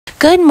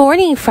Good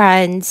morning,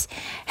 friends.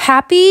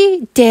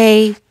 Happy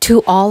day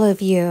to all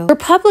of you.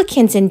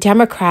 Republicans and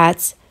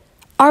Democrats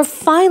are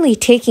finally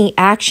taking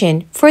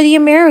action for the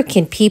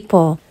American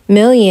people.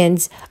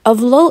 Millions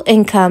of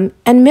low-income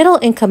and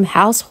middle-income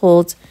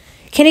households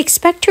can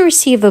expect to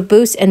receive a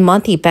boost in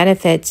monthly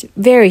benefits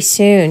very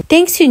soon,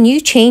 thanks to new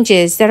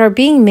changes that are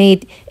being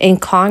made in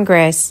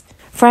Congress.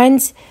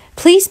 Friends,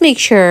 please make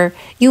sure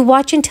you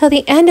watch until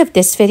the end of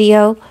this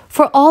video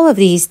for all of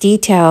these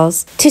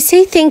details. To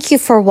say thank you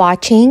for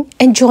watching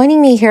and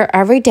joining me here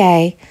every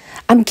day,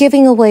 I'm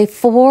giving away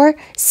 4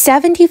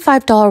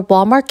 $75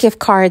 Walmart gift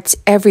cards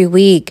every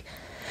week.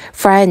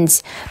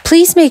 Friends,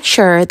 please make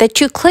sure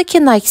that you click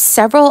and like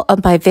several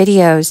of my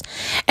videos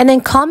and then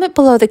comment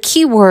below the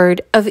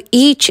keyword of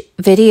each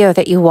video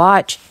that you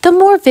watch. The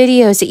more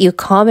videos that you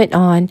comment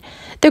on,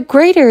 the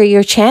greater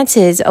your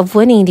chances of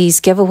winning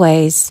these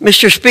giveaways.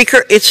 Mr.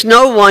 Speaker, it's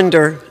no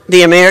wonder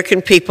the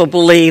American people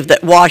believe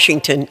that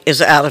Washington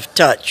is out of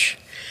touch.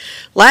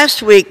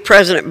 Last week,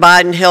 President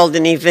Biden held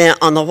an event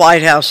on the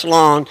White House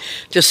lawn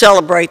to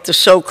celebrate the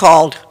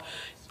so-called,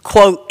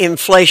 quote,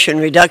 Inflation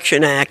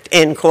Reduction Act,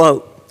 end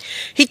quote.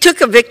 He took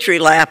a victory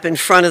lap in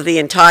front of the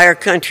entire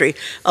country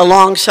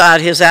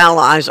alongside his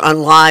allies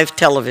on live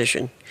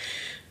television.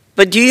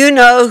 But do you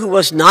know who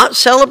was not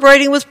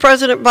celebrating with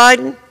President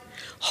Biden?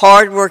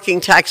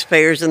 Hardworking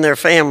taxpayers and their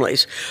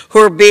families who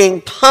are being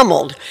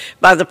pummeled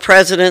by the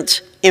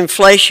president's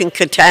inflation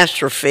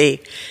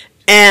catastrophe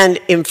and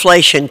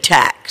inflation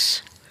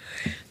tax.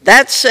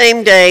 That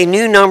same day,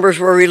 new numbers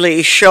were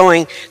released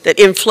showing that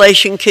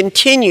inflation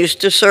continues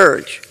to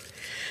surge.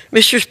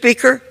 Mr.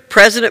 Speaker,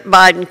 President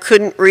Biden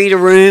couldn't read a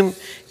room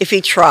if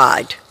he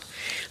tried.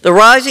 The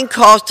rising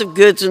cost of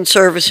goods and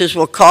services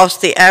will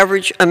cost the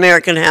average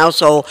American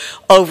household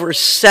over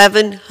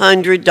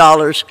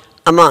 $700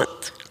 a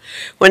month.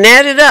 When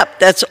added up,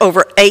 that's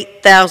over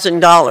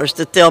 $8,000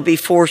 that they'll be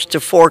forced to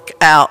fork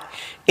out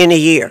in a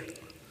year.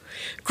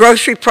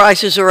 Grocery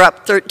prices are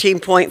up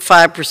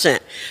 13.5%.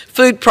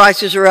 Food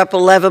prices are up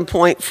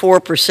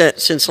 11.4%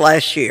 since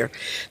last year.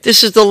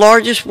 This is the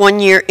largest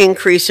one-year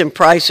increase in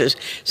prices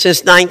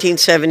since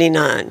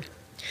 1979.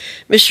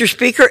 Mr.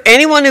 Speaker,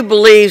 anyone who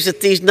believes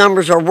that these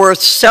numbers are worth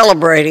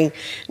celebrating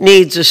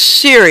needs a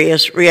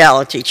serious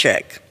reality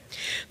check.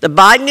 The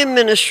Biden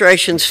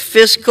administration's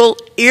fiscal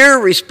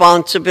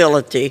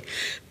irresponsibility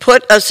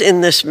put us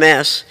in this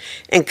mess,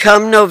 and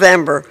come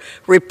November,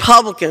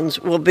 Republicans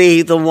will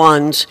be the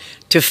ones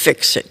to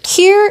fix it.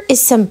 Here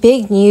is some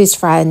big news,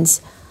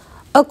 friends.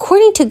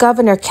 According to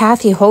Governor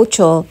Kathy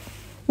Hochul,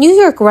 New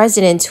York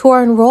residents who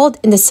are enrolled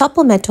in the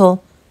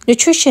Supplemental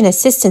Nutrition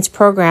Assistance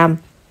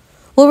Program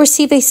will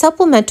receive a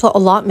supplemental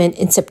allotment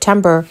in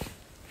September,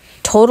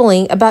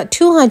 totaling about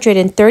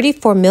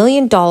 $234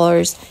 million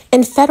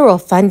in federal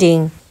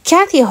funding.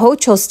 Kathy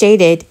Hochul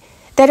stated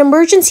that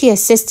emergency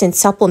assistance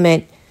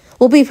supplement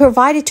will be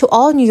provided to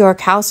all New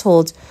York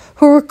households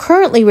who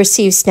currently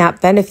receive SNAP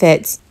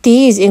benefits.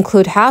 These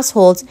include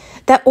households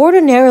that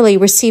ordinarily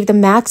receive the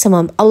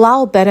maximum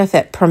allowable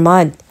benefit per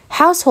month.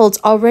 Households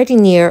already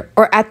near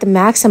or at the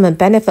maximum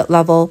benefit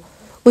level,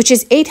 which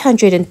is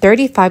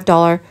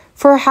 $835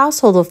 for a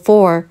household of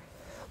 4,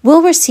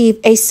 will receive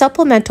a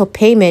supplemental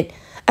payment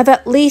of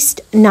at least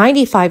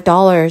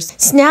 $95.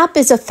 SNAP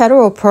is a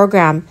federal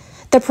program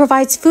that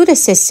provides food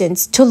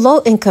assistance to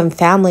low-income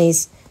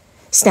families.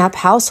 SNAP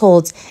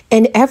households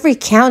in every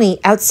county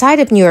outside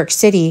of New York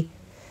City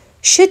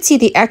should see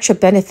the extra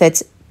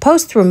benefits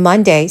post through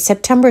Monday,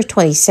 September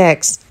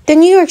 26. The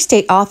New York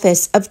State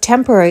Office of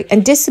Temporary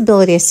and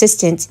Disability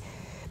Assistance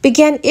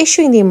began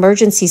issuing the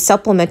emergency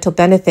supplemental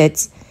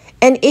benefits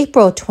in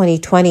April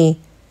 2020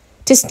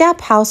 to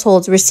SNAP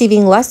households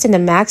receiving less than the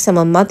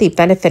maximum monthly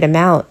benefit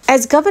amount.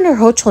 As Governor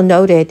Hochul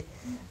noted,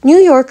 New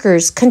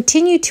Yorkers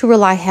continue to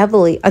rely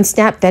heavily on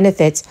SNAP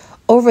benefits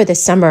over the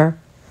summer.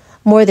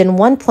 More than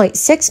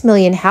 1.6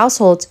 million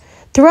households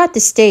throughout the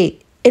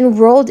state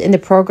enrolled in the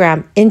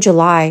program in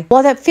July.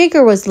 While that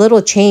figure was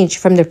little changed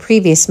from the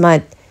previous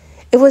month,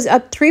 it was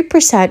up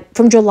 3%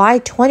 from July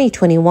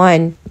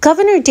 2021.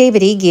 Governor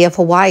David Ige of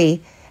Hawaii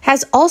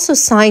has also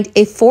signed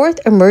a 4th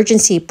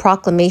emergency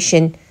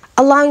proclamation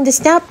allowing the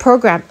SNAP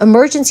program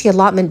emergency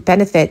allotment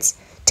benefits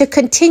to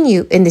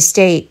continue in the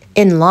state,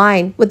 in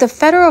line with the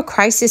federal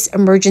crisis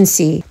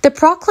emergency. The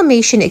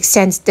proclamation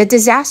extends the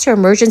disaster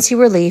emergency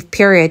relief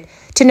period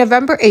to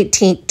November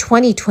 18,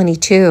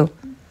 2022.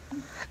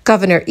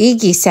 Governor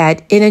Ige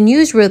said in a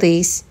news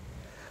release,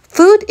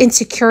 "Food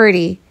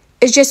insecurity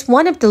is just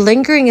one of the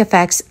lingering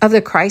effects of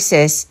the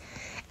crisis,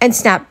 and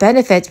SNAP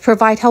benefits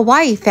provide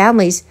Hawaii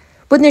families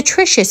with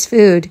nutritious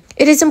food.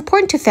 It is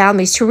important to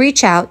families to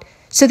reach out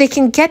so they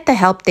can get the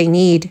help they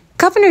need."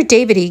 Governor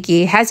David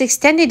Ige has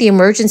extended the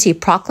emergency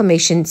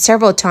proclamation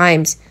several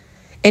times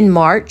in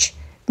March,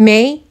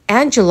 May,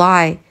 and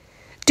July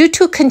due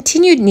to a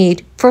continued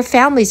need for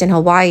families in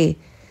Hawaii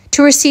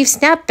to receive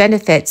SNAP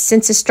benefits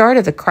since the start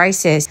of the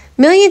crisis.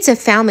 Millions of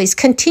families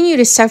continue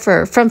to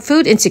suffer from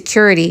food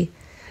insecurity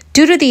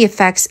due to the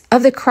effects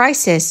of the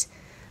crisis,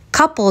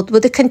 coupled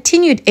with a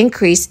continued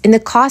increase in the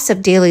cost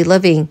of daily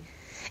living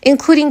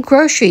including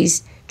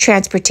groceries,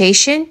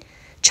 transportation,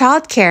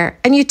 childcare,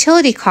 and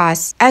utility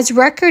costs, as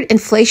record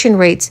inflation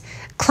rates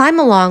climb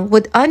along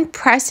with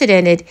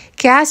unprecedented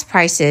gas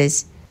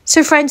prices.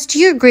 So friends, do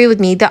you agree with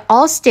me that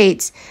all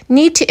states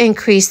need to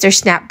increase their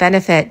SNAP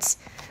benefits?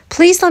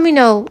 Please let me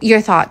know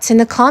your thoughts in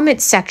the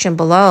comments section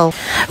below.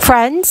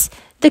 Friends,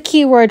 the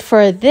keyword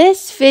for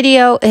this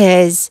video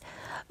is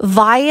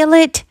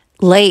Violet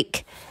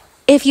Lake.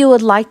 If you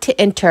would like to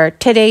enter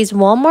today's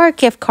Walmart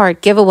gift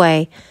card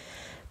giveaway,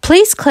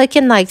 please click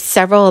and like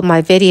several of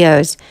my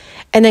videos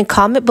and then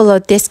comment below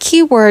this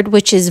keyword,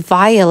 which is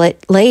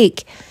Violet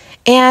Lake,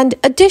 and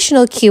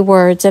additional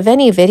keywords of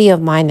any video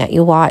of mine that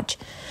you watch.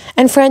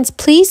 And friends,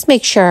 please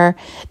make sure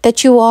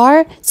that you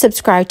are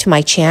subscribed to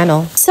my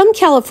channel. Some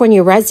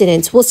California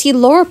residents will see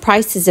lower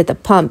prices at the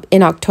pump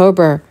in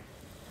October,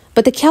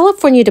 but the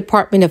California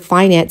Department of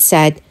Finance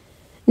said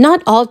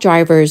not all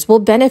drivers will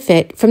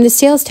benefit from the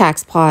sales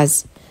tax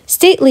pause.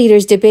 State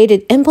leaders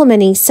debated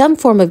implementing some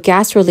form of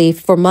gas relief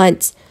for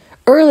months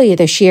earlier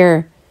this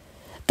year.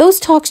 Those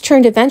talks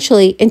turned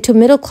eventually into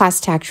middle-class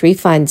tax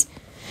refunds,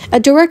 a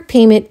direct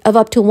payment of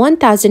up to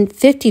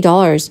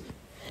 $1,050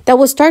 that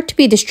will start to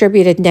be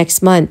distributed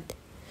next month,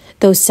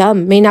 though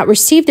some may not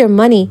receive their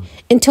money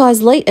until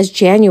as late as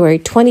January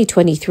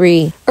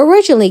 2023.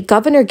 Originally,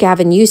 Governor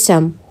Gavin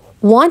Newsom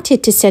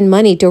wanted to send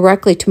money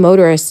directly to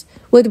motorists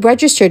with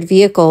registered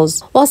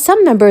vehicles, while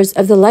some members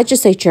of the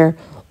legislature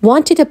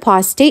wanted to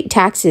pause state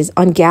taxes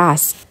on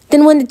gas.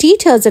 Then when the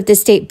details of the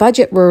state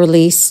budget were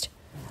released,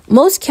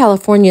 most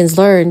Californians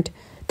learned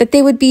that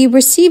they would be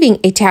receiving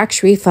a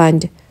tax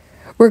refund,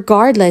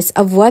 regardless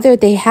of whether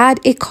they had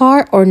a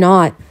car or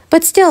not.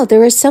 But still,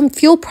 there is some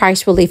fuel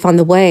price relief on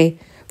the way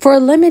for a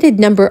limited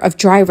number of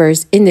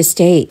drivers in the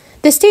state.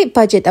 The state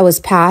budget that was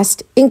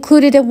passed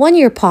included a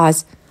one-year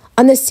pause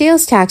on the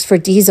sales tax for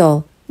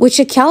diesel, which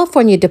the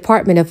California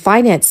Department of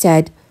Finance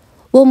said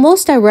will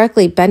most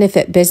directly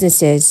benefit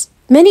businesses.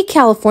 Many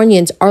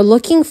Californians are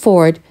looking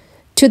forward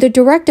to the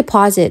direct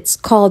deposits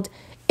called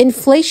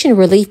inflation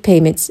relief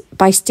payments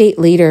by state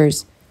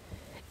leaders.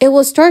 It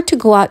will start to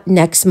go out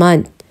next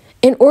month.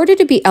 In order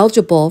to be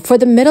eligible for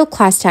the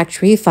middle-class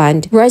tax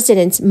refund,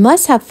 residents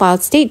must have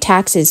filed state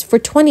taxes for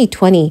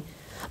 2020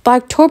 by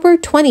October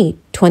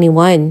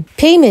 2021.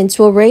 Payments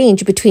will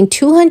range between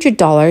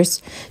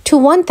 $200 to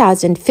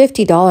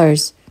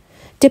 $1,050,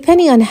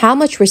 depending on how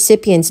much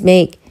recipients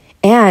make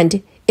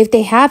and if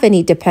they have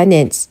any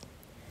dependents.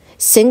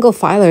 Single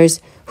filers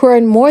who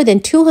earn more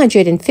than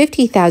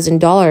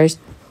 $250,000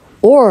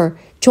 or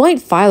joint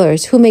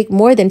filers who make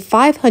more than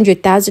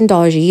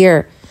 $500,000 a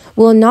year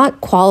will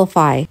not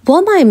qualify.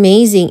 Well, my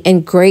amazing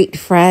and great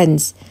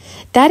friends,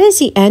 that is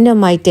the end of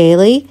my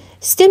daily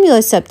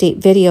stimulus update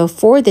video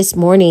for this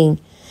morning.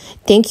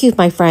 Thank you,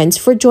 my friends,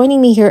 for joining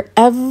me here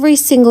every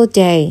single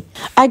day.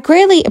 I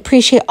greatly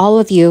appreciate all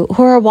of you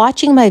who are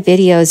watching my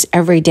videos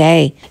every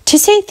day. To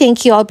say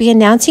thank you, I'll be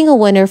announcing a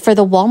winner for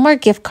the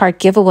Walmart gift card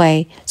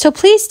giveaway, so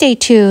please stay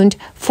tuned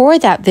for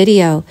that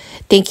video.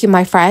 Thank you,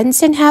 my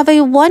friends, and have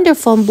a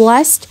wonderful and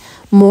blessed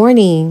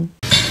morning.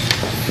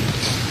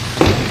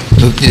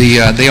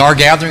 They are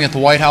gathering at the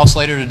White House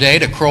later today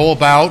to crow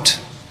about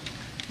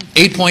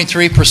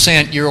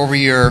 8.3%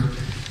 year-over-year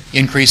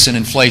increase in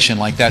inflation,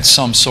 like that's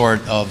some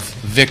sort of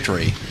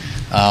victory.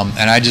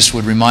 And I just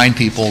would remind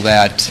people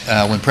that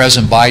when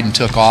President Biden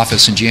took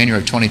office in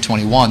January of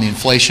 2021, the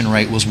inflation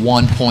rate was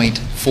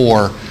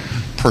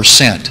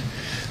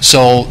 1.4%.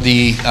 So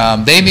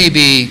they may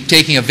be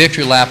taking a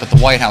victory lap at the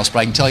White House, but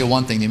I can tell you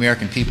one thing, the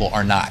American people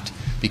are not,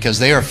 because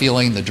they are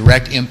feeling the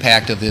direct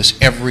impact of this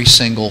every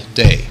single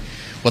day.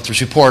 What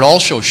this report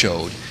also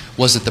showed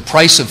was that the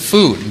price of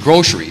food and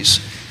groceries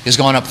has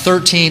gone up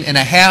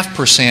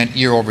 13.5%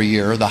 year over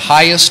year, the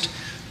highest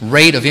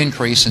rate of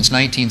increase since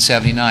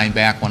 1979,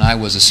 back when I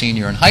was a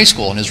senior in high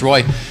school. And as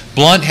Roy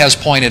Blunt has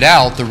pointed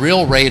out, the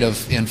real rate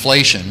of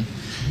inflation,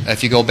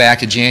 if you go back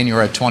to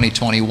January of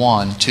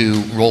 2021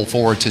 to roll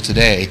forward to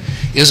today,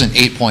 isn't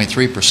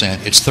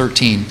 8.3%, it's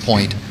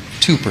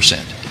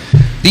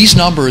 13.2%. These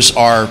numbers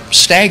are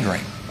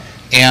staggering.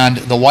 And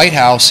the White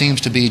House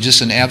seems to be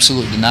just in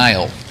absolute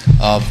denial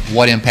of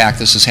what impact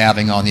this is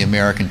having on the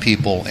American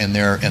people and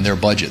their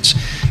budgets.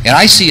 And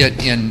I see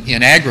it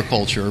in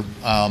agriculture.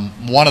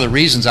 One of the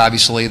reasons,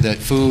 obviously, that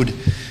food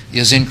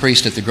is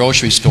increased at the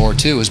grocery store,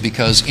 too, is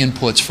because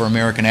inputs for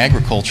American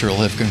agriculture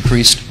have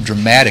increased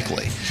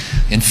dramatically.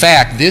 In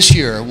fact, this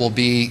year will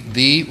be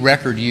the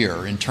record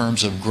year in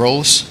terms of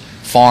gross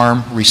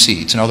farm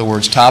receipts. In other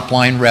words,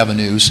 top-line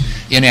revenues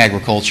in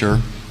agriculture,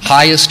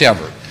 highest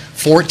ever.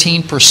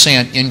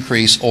 14%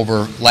 increase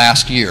over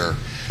last year,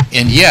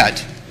 and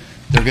yet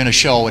they're going to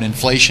show an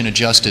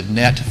inflation-adjusted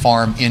net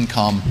farm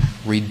income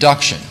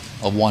reduction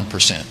of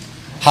 1%.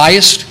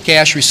 Highest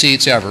cash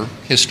receipts ever,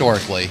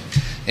 historically,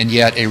 and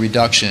yet a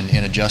reduction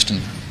in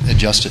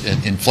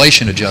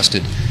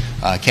inflation-adjusted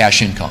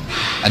cash income.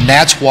 And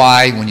that's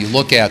why when you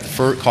look at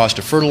the cost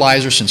of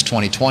fertilizer since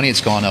 2020, it's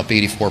gone up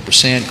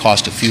 84%.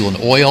 Cost of fuel and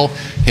oil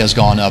has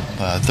gone up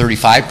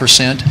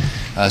 35%.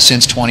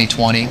 since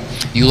 2020.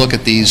 You look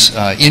at these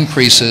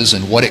increases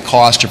and what it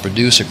costs to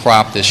produce a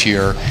crop this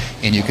year,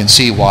 and you can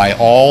see why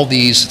all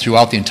these,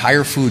 throughout the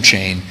entire food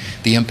chain,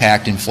 the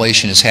impact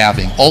inflation is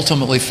having,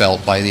 ultimately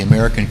felt by the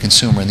American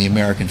consumer and the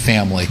American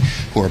family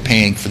who are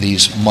paying for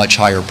these much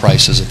higher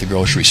prices at the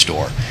grocery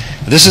store.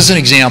 This is an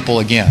example,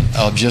 again,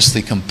 of just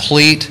the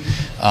complete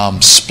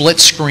split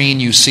screen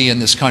you see in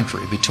this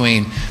country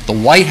between the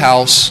White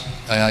House,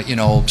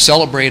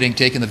 celebrating,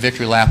 taking the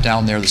victory lap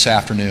down there this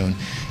afternoon,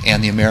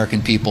 and the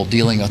American people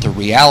dealing with the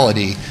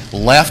reality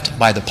left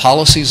by the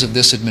policies of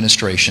this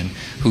administration,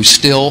 who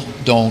still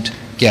don't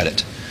get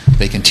it.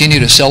 They continue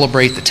to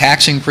celebrate the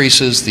tax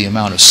increases, the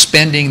amount of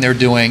spending they're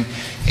doing,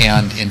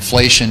 and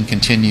inflation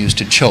continues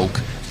to choke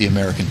the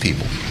American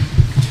people.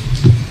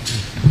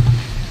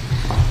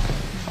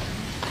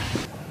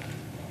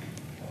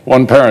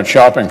 One parent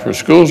shopping for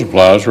school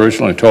supplies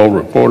recently told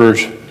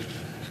reporters,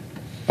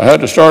 "I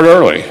had to start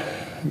early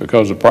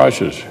because the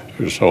prices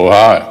are so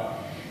high.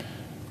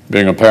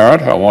 Being a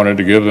parent, I wanted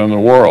to give them the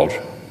world.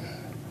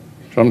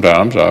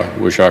 Sometimes I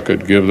wish I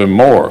could give them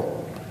more.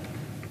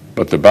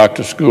 But the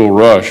back-to-school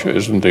rush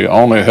isn't the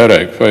only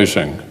headache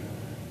facing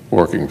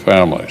working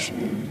families.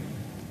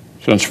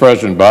 Since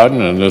President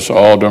Biden and this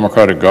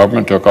all-Democratic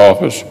government took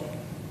office,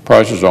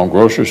 prices on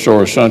grocery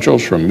store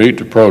essentials from meat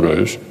to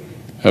produce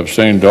have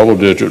seen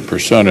double-digit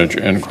percentage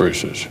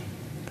increases.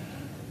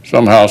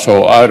 Some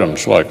household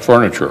items, like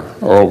furniture,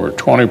 are over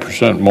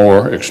 20%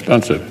 more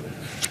expensive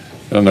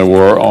than they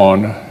were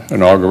on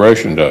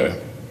Inauguration Day.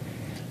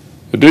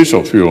 The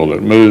diesel fuel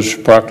that moves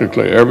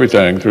practically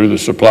everything through the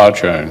supply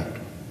chain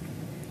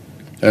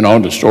and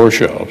onto store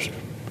shelves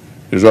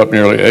is up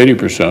nearly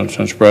 80%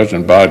 since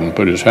President Biden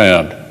put his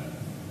hand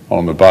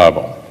on the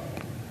Bible.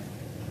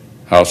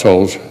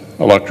 Households'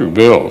 electric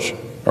bills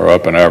are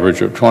up an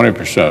average of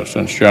 20%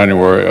 since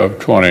January of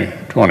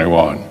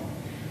 2021.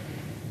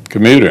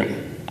 Commuting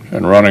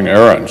and running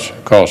errands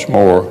cost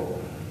more,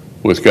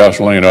 with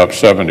gasoline up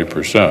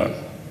 70%.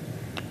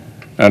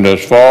 And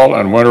as fall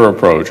and winter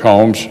approach,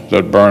 homes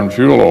that burn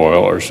fuel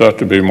oil are set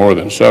to be more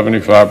than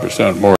 75% more